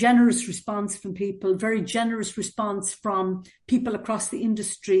 very generous response from people, very generous response from people across the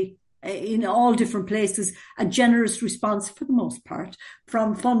industry, in all different places, a generous response for the most part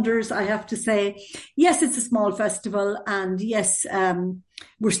from funders. I have to say, yes, it's a small festival, and yes,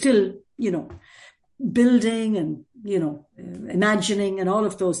 we're still, building and, imagining and all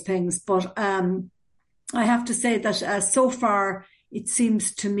of those things. But I have to say that so far, it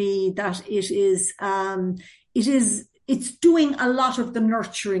seems to me that it's doing a lot of the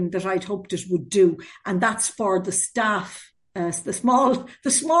nurturing that I'd hoped it would do, and that's for the staff. The small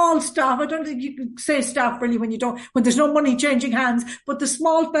staff. I don't think you can say staff really when there's no money changing hands, but the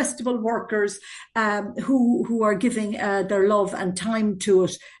small festival workers, who are giving, their love and time to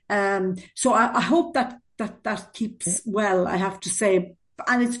it. So I hope that keeps well, I have to say.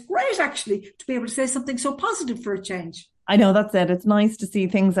 And it's great actually to be able to say something so positive for a change. I know, that's it. It's nice to see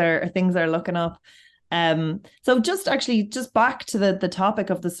things are looking up. So just back to the topic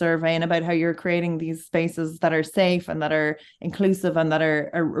of the survey and about how you're creating these spaces that are safe and that are inclusive and that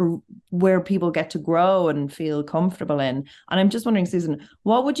are where people get to grow and feel comfortable in. And I'm just wondering, Susan,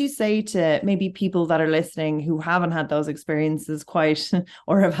 what would you say to maybe people that are listening who haven't had those experiences quite,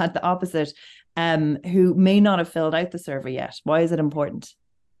 or have had the opposite, who may not have filled out the survey yet? Why is it important?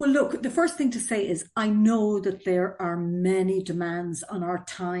 Well, look, the first thing to say is I know that there are many demands on our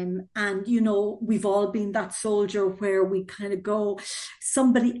time. And, we've all been that soldier where we kind of go,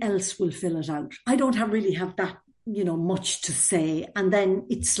 somebody else will fill it out. I don't really have that, much to say. And then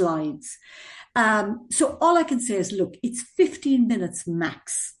it slides. So all I can say is, look, it's 15 minutes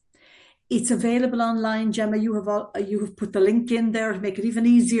max. It's available online. Gemma, you have put the link in there to make it even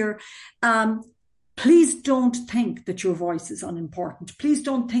easier. Please don't think that your voice is unimportant. Please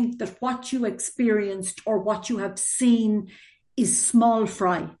don't think that what you experienced or what you have seen is small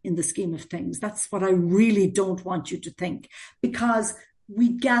fry in the scheme of things. That's what I really don't want you to think, because we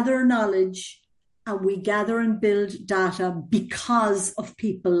gather knowledge and we gather and build data because of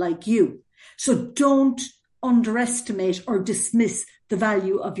people like you. So don't underestimate or dismiss the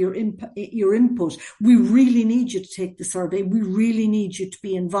value of your input. We really need you to take the survey. We really need you to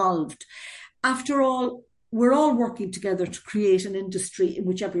be involved. After all, we're all working together to create an industry in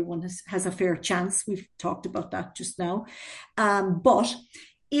which everyone has a fair chance. We've talked about that just now. But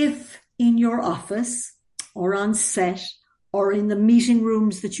if in your office or on set or in the meeting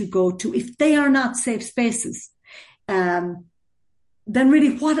rooms that you go to, if they are not safe spaces, then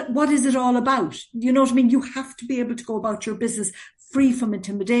really what is it all about? You know what I mean? You have to be able to go about your business free from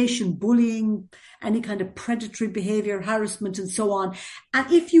intimidation, bullying, any kind of predatory behavior, harassment, and so on.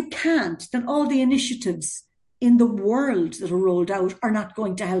 And if you can't, then all the initiatives in the world that are rolled out are not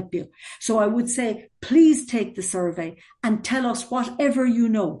going to help you. So I would say, please take the survey and tell us whatever you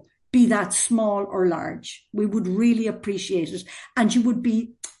know, be that small or large. We would really appreciate it. And you would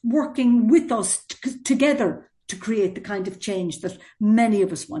be working with us together to create the kind of change that many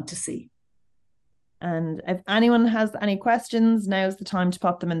of us want to see. And if anyone has any questions, now's the time to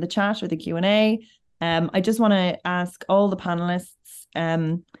pop them in the chat or the Q&A. I just want to ask all the panelists,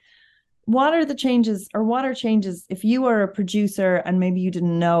 what are changes if you were a producer and maybe you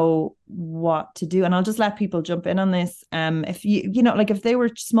didn't know what to do? And I'll just let people jump in on this. If if there were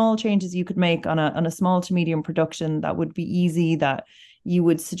small changes you could make on a small to medium production that would be easy, that you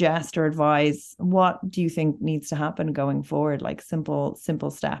would suggest or advise, what do you think needs to happen going forward? Like simple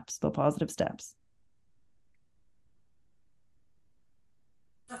steps, but positive steps.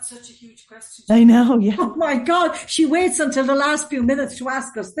 That's such a huge question. I know, yeah. Oh my God, she waits until the last few minutes to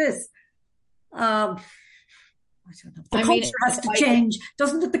ask us this. I don't know. The culture has to change,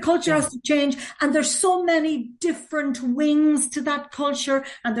 doesn't it? The culture has to change. And there's so many different wings to that culture,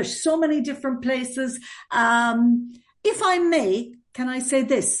 and there's so many different places. If I may, can I say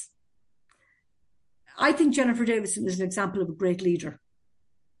this? I think Jennifer Davison is an example of a great leader.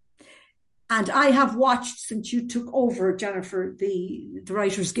 And I have watched, since you took over, Jennifer, the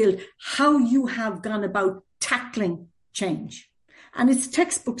Writers Guild, how you have gone about tackling change. And it's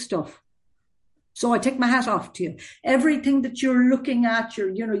textbook stuff. So I take my hat off to you. Everything that you're looking at, your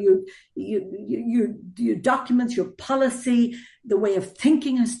documents, your policy, the way of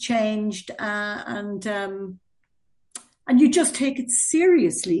thinking has changed, and you just take it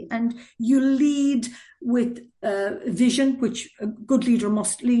seriously, and you lead with vision, which a good leader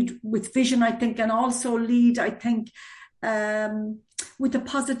must lead with vision, I think, and also lead, I think, with the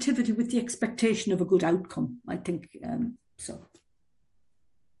positivity, with the expectation of a good outcome, I think. So.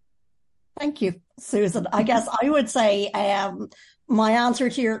 Thank you, Susan. I guess I would say my answer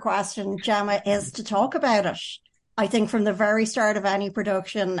to your question, Gemma, is to talk about it. I think from the very start of any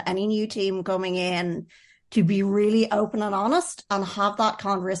production, any new team coming in, to be really open and honest and have that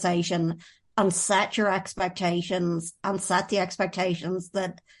conversation and set your expectations and set the expectations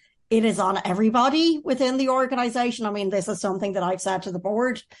that it is on everybody within the organization. I mean, this is something that I've said to the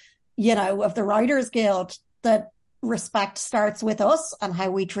board, of the Writers Guild, that respect starts with us and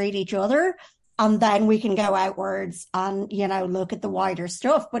how we treat each other. And then we can go outwards and, look at the wider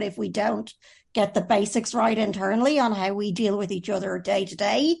stuff. But if we don't get the basics right internally on how we deal with each other day to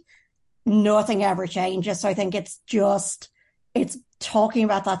day, nothing ever changes. So I think it's talking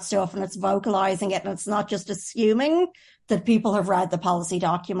about that stuff and it's vocalizing it. And it's not just assuming that people have read the policy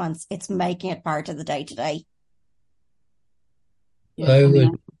documents. It's making it part of the day to day. I would.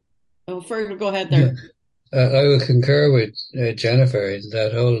 Oh, Fergal, go ahead there. I would concur with Jennifer in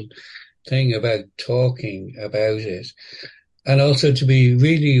that whole thing about talking about it, and also to be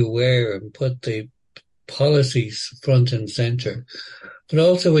really aware and put the policies front and center. But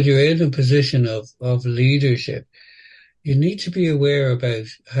also when you're in a position of leadership, you need to be aware about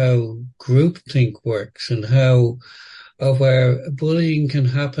how groupthink works and where bullying can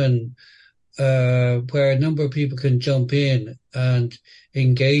happen, where a number of people can jump in and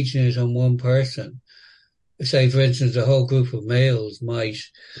engage in it on one person. Say, for instance, a whole group of males might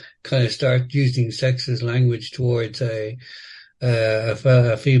kind of start using sexist language towards a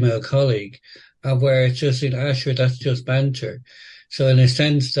female colleague, where it's just sure, that's just banter. So in a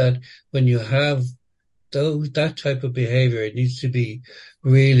sense that when you have that type of behavior, it needs to be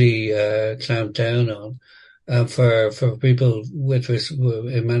really clamped down on. For people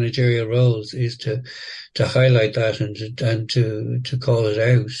in managerial roles is to highlight that and to call it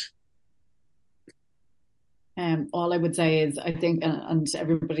out. All I would say is I think, and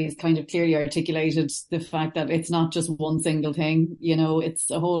everybody's kind of clearly articulated the fact that it's not just one single thing, it's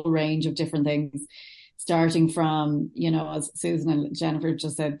a whole range of different things. starting from, as Susan and Jennifer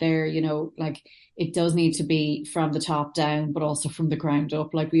just said there, like it does need to be from the top down, but also from the ground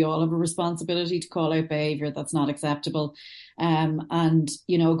up. Like we all have a responsibility to call out behaviour that's not acceptable. And,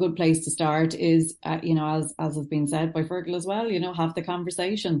 a good place to start is, as has been said by Fergal as well, have the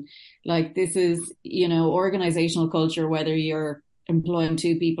conversation. Like this is, organizational culture, whether you're employing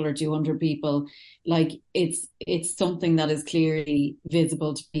 2 people or 200 people, like it's something that is clearly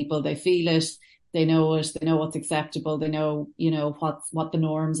visible to people. They feel it. They know it, they know what's acceptable, they know, what the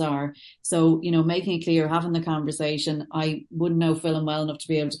norms are. So, making it clear, having the conversation. I wouldn't know film well enough to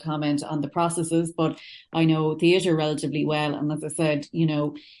be able to comment on the processes, but I know theatre relatively well. And as I said,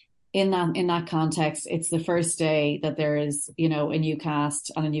 in that context, it's the first day that there is, a new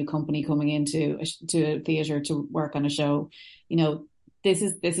cast and a new company coming into to a theatre to work on a show. This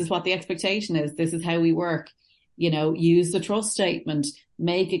is what the expectation is. This is how we work. Use the trust statement,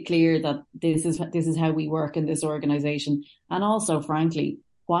 make it clear that this is how we work in this organization. And also, frankly,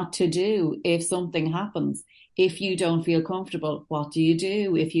 what to do if something happens. If you don't feel comfortable, what do you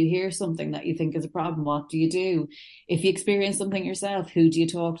do? If you hear something that you think is a problem, what do you do? If you experience something yourself, who do you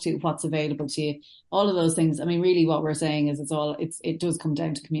talk to? What's available to you? All of those things. I mean, really what we're saying is it does come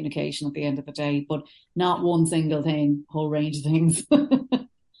down to communication at the end of the day, but not one single thing, whole range of things.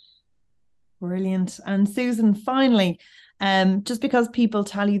 Brilliant. And Susan, finally, just because people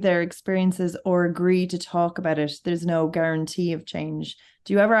tell you their experiences or agree to talk about it, there's no guarantee of change.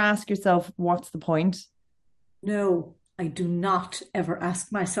 Do you ever ask yourself, what's the point? No, I do not ever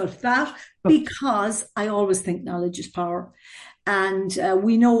ask myself that, because I always think knowledge is power. And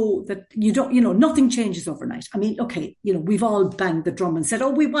we know that nothing changes overnight. I mean, okay, we've all banged the drum and said, oh,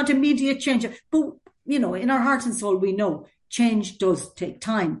 we want immediate change. But, in our heart and soul, we know change does take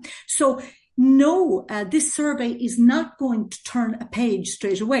time. So no, this survey is not going to turn a page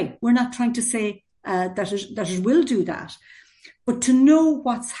straight away. We're not trying to say that it will do that. But to know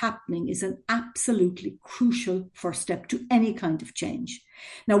what's happening is an absolutely crucial first step to any kind of change.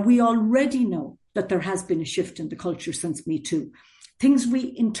 Now, we already know that there has been a shift in the culture since Me Too. Things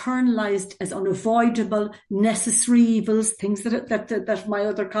we internalized as unavoidable, necessary evils, things that my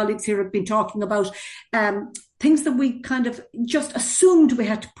other colleagues here have been talking about, things that we kind of just assumed we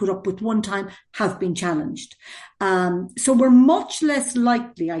had to put up with one time have been challenged. So we're much less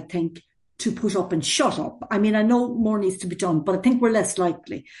likely, I think, to put up and shut up. I mean, I know more needs to be done, but I think we're less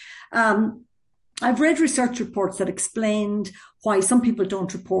likely. I've read research reports that explained why some people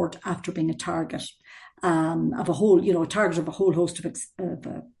don't report after being a target of a whole, a target of a whole host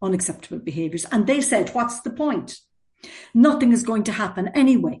of unacceptable behaviours. And they said, what's the point? Nothing is going to happen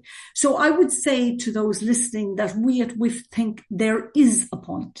anyway. So I would say to those listening that we at WIF think there is a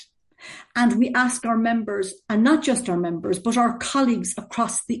point. And we ask our members, and not just our members, but our colleagues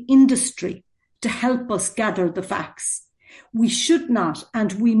across the industry to help us gather the facts. We should not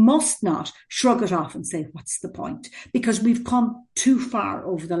and we must not shrug it off and say, what's the point? Because we've come too far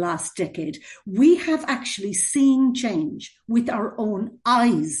over the last decade. We have actually seen change with our own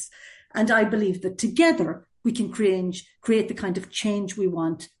eyes. And I believe that together we can create the kind of change we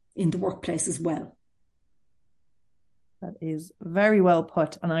want in the workplace as well. That is very well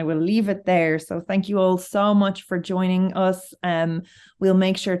put, and I will leave it there. So thank you all so much for joining us. We'll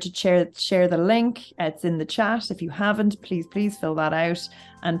make sure to share the link. It's in the chat. If you haven't, please fill that out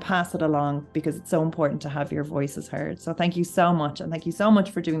and pass it along, because it's so important to have your voices heard. So thank you so much, and thank you so much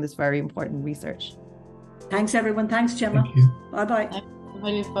for doing this very important research. Thanks, everyone. Thanks, Gemma. Thank you. Bye-bye.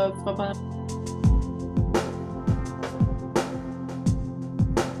 Bye-bye, folks. Bye-bye.